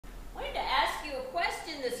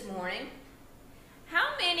this morning. How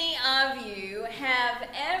many of you have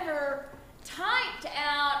ever typed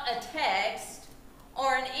out a text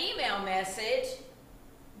or an email message,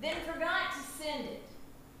 then forgot to send it?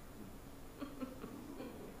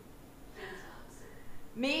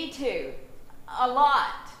 Me too. A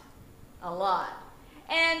lot.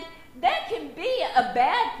 And that can be a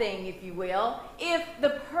bad thing, if you will, if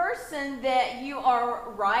the person that you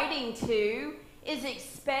are writing to is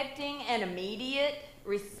expecting an immediate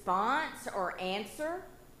response or answer.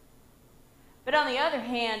 But on the other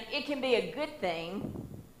hand, it can be a good thing,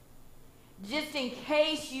 just in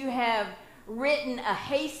case you have written a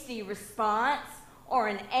hasty response or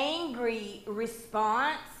an angry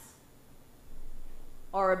response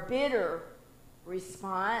or a bitter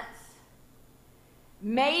response.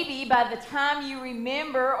 Maybe by the time you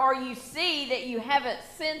remember or you see that you haven't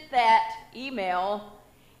sent that email,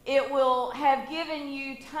 it will have given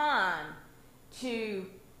you time to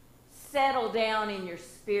settle down in your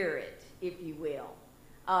spirit, if you will,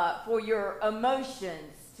 for your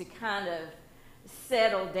emotions to kind of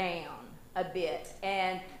settle down a bit.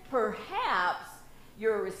 And perhaps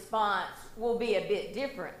your response will be a bit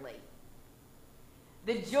differently.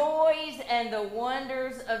 The joys and the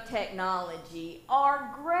wonders of technology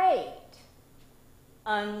are great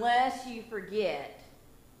unless you forget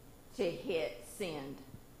to hit send.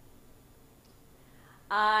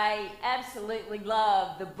 I absolutely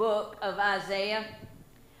love the book of Isaiah.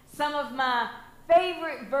 Some of my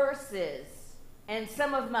favorite verses and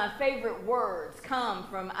some of my favorite words come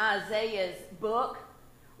from Isaiah's book.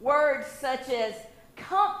 Words such as,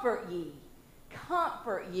 comfort ye,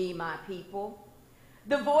 my people.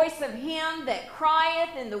 The voice of him that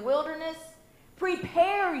crieth in the wilderness,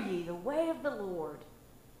 prepare ye the way of the Lord.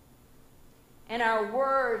 And our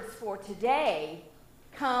words for today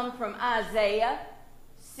come from Isaiah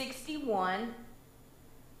 61,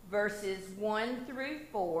 verses 1 through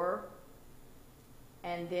 4,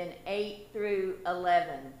 and then 8 through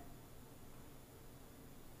 11.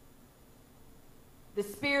 The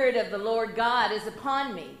Spirit of the Lord God is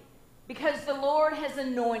upon me, because the Lord has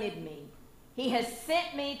anointed me. He has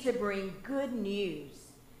sent me to bring good news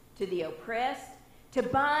to the oppressed, to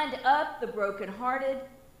bind up the brokenhearted,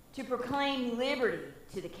 to proclaim liberty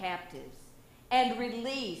to the captives, and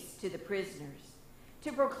release to the prisoners,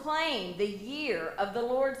 to proclaim the year of the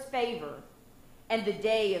Lord's favor and the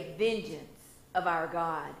day of vengeance of our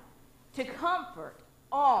God, to comfort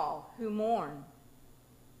all who mourn,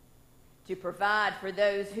 to provide for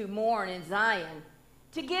those who mourn in Zion,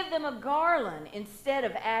 to give them a garland instead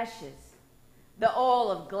of ashes, the oil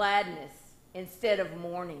of gladness instead of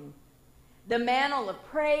mourning, the mantle of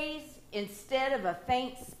praise instead of a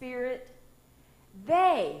faint spirit.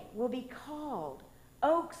 They will be called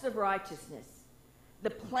oaks of righteousness, the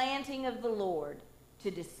planting of the Lord to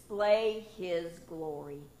display his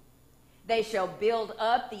glory. They shall build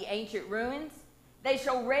up the ancient ruins. They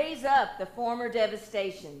shall raise up the former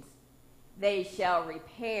devastations. They shall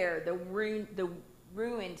repair the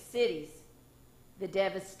ruined cities, the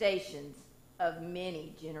devastations of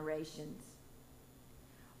many generations.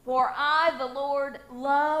 For I, the Lord,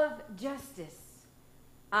 love justice.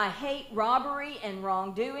 I hate robbery and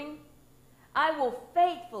wrongdoing. I will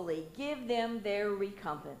faithfully give them their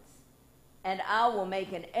recompense, and I will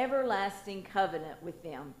make an everlasting covenant with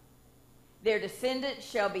them. Their descendants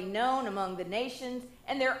shall be known among the nations,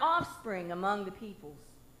 and their offspring among the peoples.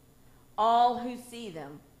 All who see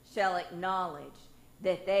them shall acknowledge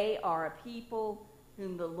that they are a people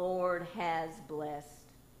whom the Lord has blessed.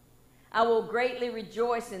 I will greatly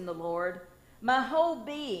rejoice in the Lord. My whole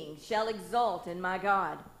being shall exult in my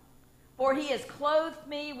God. For he has clothed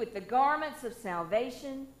me with the garments of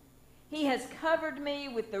salvation. He has covered me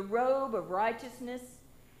with the robe of righteousness,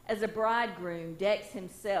 as a bridegroom decks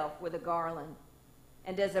himself with a garland,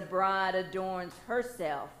 and as a bride adorns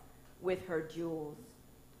herself with her jewels.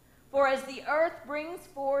 For as the earth brings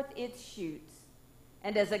forth its shoots,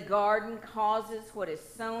 and as a garden causes what is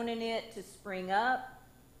sown in it to spring up,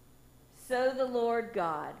 so the Lord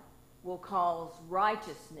God will cause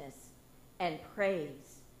righteousness and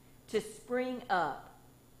praise to spring up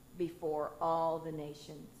before all the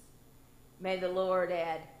nations. May the Lord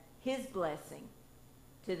add his blessing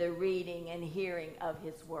to the reading and hearing of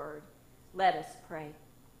his word. Let us pray.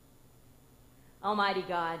 Almighty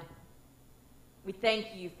God, we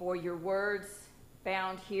thank you for your words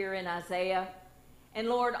found here in Isaiah. And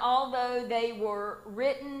Lord, although they were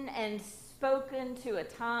written and spoken to a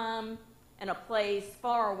time and a place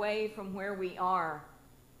far away from where we are,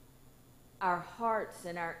 our hearts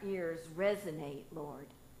and our ears resonate, Lord,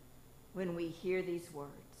 when we hear these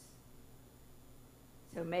words.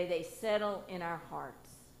 So may they settle in our hearts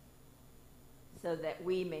so that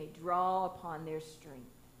we may draw upon their strength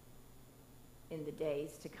in the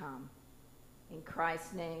days to come. In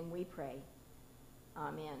Christ's name we pray.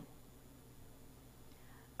 Amen.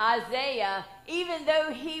 Isaiah, even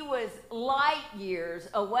though he was light years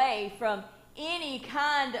away from any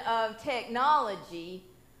kind of technology,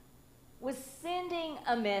 was sending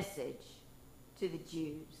a message to the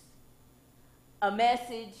Jews. A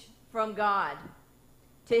message from God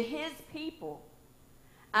to his people.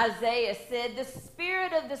 Isaiah said, "The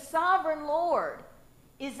Spirit of the Sovereign Lord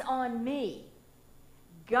is on me."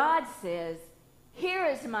 God says, "Here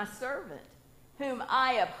is my servant, whom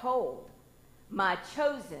I uphold, my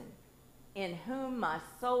chosen, in whom my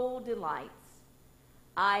soul delights.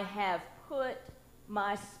 I have put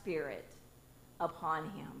my Spirit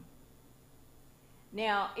upon him."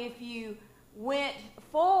 Now, if you went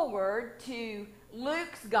forward to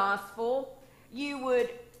Luke's gospel, you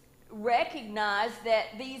would recognize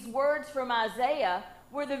that these words from Isaiah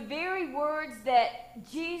were the very words that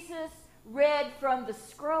Jesus read from the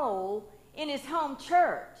scroll in his home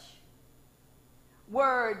church.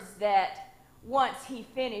 Words that once he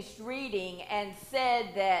finished reading and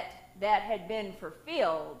said that had been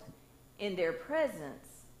fulfilled in their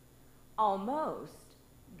presence, almost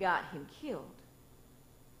got him killed.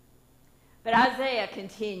 But Isaiah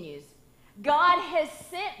continues, "God has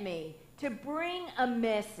sent me to bring a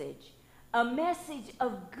message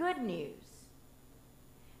of good news."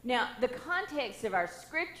 Now, the context of our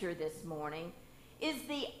scripture this morning is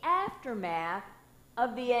the aftermath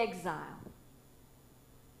of the exile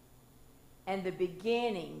and the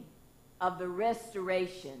beginning of the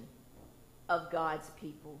restoration of God's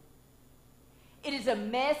people. It is a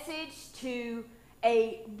message to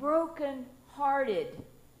a broken-hearted,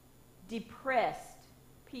 depressed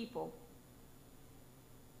people.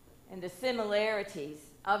 And the similarities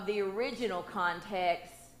of the original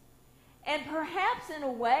context, and perhaps in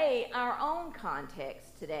a way our own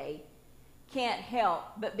context today, can't help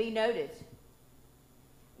but be noted.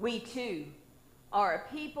 We too are a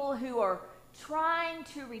people who are trying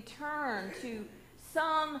to return to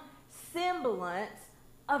some semblance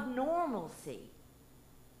of normalcy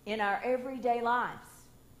in our everyday lives.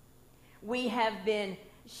 We have been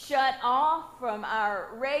shut off from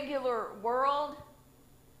our regular world,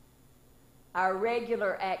 our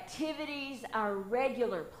regular activities, our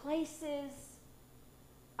regular places,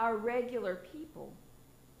 our regular people.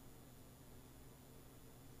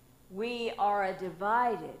 We are a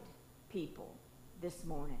divided people this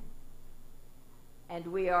morning, and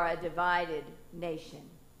we are a divided nation.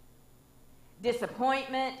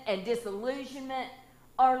 Disappointment and disillusionment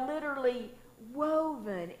are literally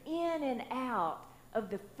woven in and out of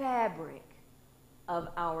the fabric of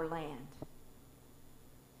our land.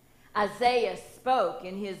 Isaiah spoke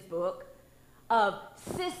in his book of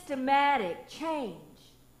systematic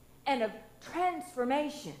change and of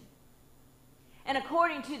transformation. And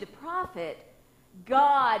according to the prophet,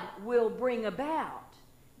 God will bring about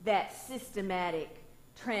that systematic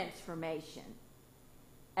transformation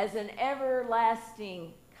as an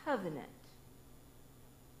everlasting covenant.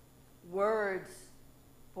 Words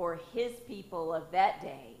for his people of that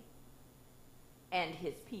day and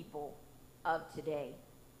his people of today.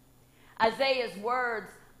 Isaiah's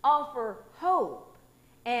words offer hope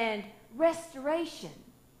and restoration,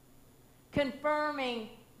 confirming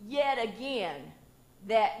yet again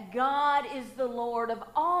that God is the Lord of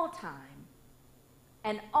all time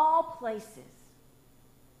and all places.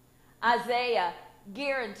 Isaiah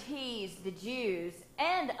guarantees the Jews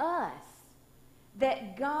and us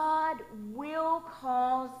that God will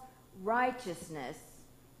cause righteousness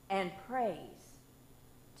and praise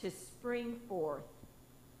to spring forth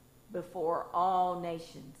before all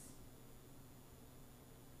nations.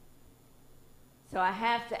 So I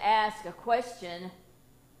have to ask a question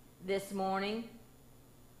this morning.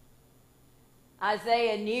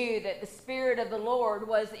 Isaiah knew that the Spirit of the Lord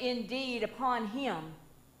was indeed upon him.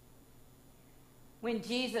 When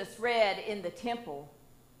Jesus read in the temple,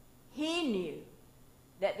 he knew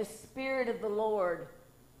that the Spirit of the Lord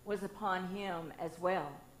was upon him as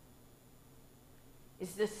well.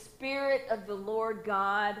 Is the Spirit of the Lord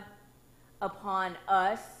God upon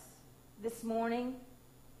us this morning?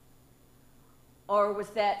 Or was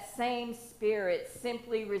that same Spirit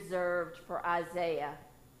simply reserved for Isaiah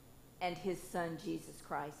and his son Jesus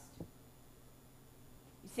Christ?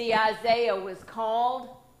 You see, Isaiah was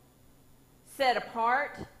called, set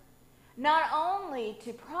apart, not only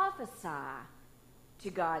to prophesy to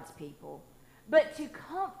God's people, but to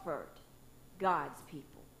comfort God's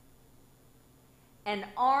people. And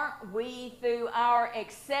aren't we, through our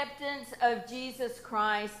acceptance of Jesus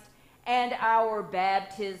Christ and our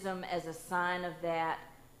baptism as a sign of that,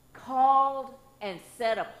 called and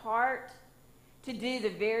set apart to do the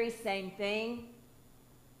very same thing?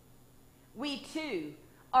 We too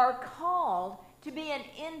are called to be an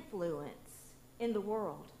influence in the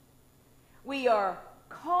world. We are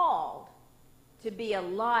called to be a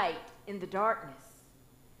light in the darkness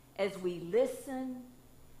as we listen,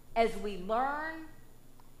 as we learn,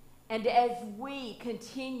 and as we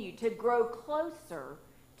continue to grow closer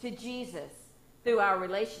to Jesus through our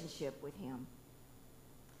relationship with him.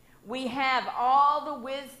 We have all the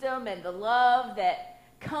wisdom and the love that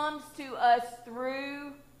comes to us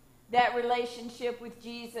through that relationship with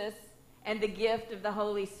Jesus and the gift of the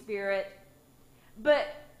Holy Spirit. But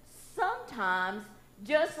sometimes,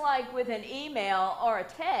 just like with an email or a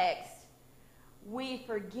text, we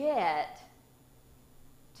forget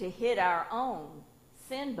to hit our own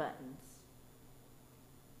send buttons.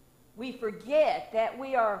 We forget that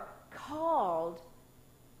we are called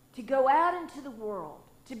to go out into the world,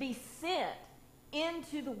 to be sent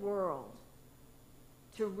into the world,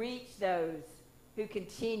 to reach those who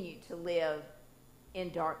continue to live in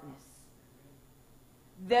darkness.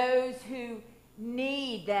 Those who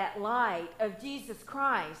need that light of Jesus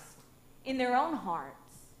Christ in their own hearts.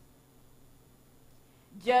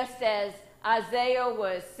 Just as Isaiah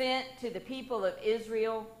was sent to the people of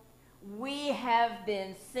Israel, we have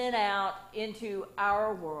been sent out into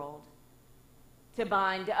our world to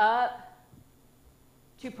bind up,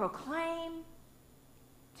 to proclaim,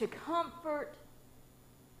 to comfort,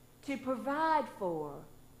 to provide for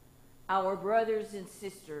our brothers and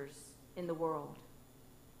sisters in the world.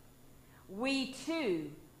 We too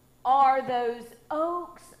are those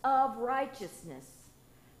oaks of righteousness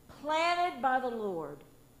planted by the Lord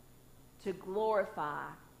to glorify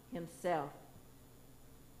himself.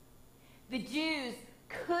 The Jews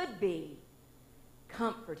could be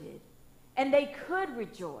comforted and they could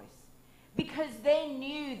rejoice because they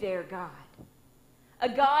knew their God, a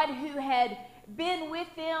God who had been with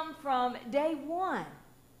them from day one,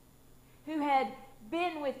 who had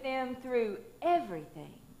been with them through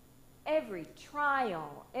everything, every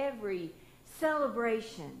trial, every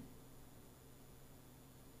celebration.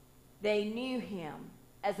 They knew him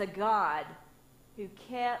as a God who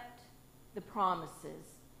kept the promises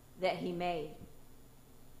that he made.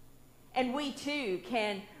 And we too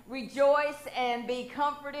can rejoice and be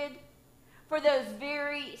comforted for those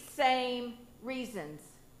very same reasons.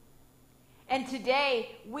 And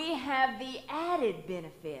today we have the added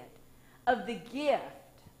benefit of the gift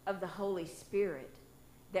of the Holy Spirit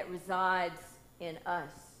that resides in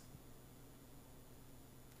us.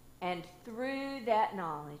 And through that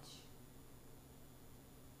knowledge,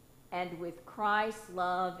 and with Christ's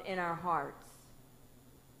love in our hearts,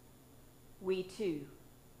 we too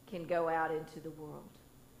can go out into the world.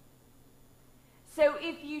 So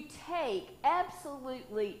if you take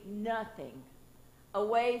absolutely nothing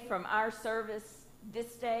away from our service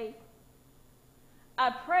this day,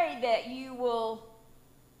 I pray that you will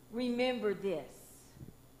remember this.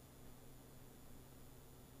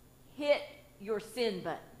 Hit your send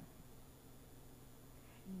button.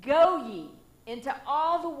 Go ye into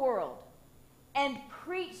all the world and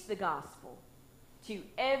preach the gospel to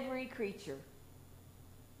every creature.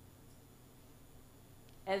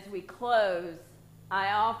 As we close,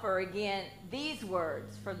 I offer again these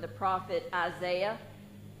words from the prophet Isaiah.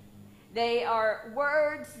 They are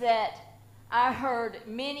words that I heard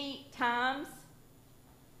many times,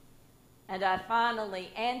 and I finally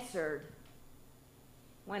answered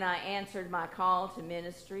when I answered my call to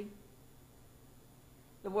ministry.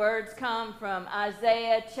 The words come from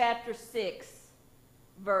Isaiah chapter 6,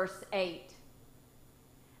 verse 8.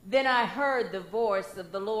 Then I heard the voice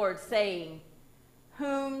of the Lord saying,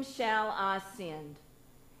 "Whom shall I send,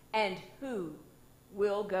 and who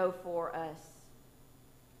will go for us?"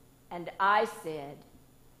 And I said,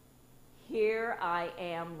 "Here I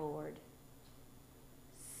am, Lord.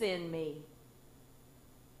 Send me."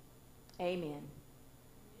 Amen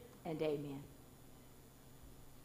and amen.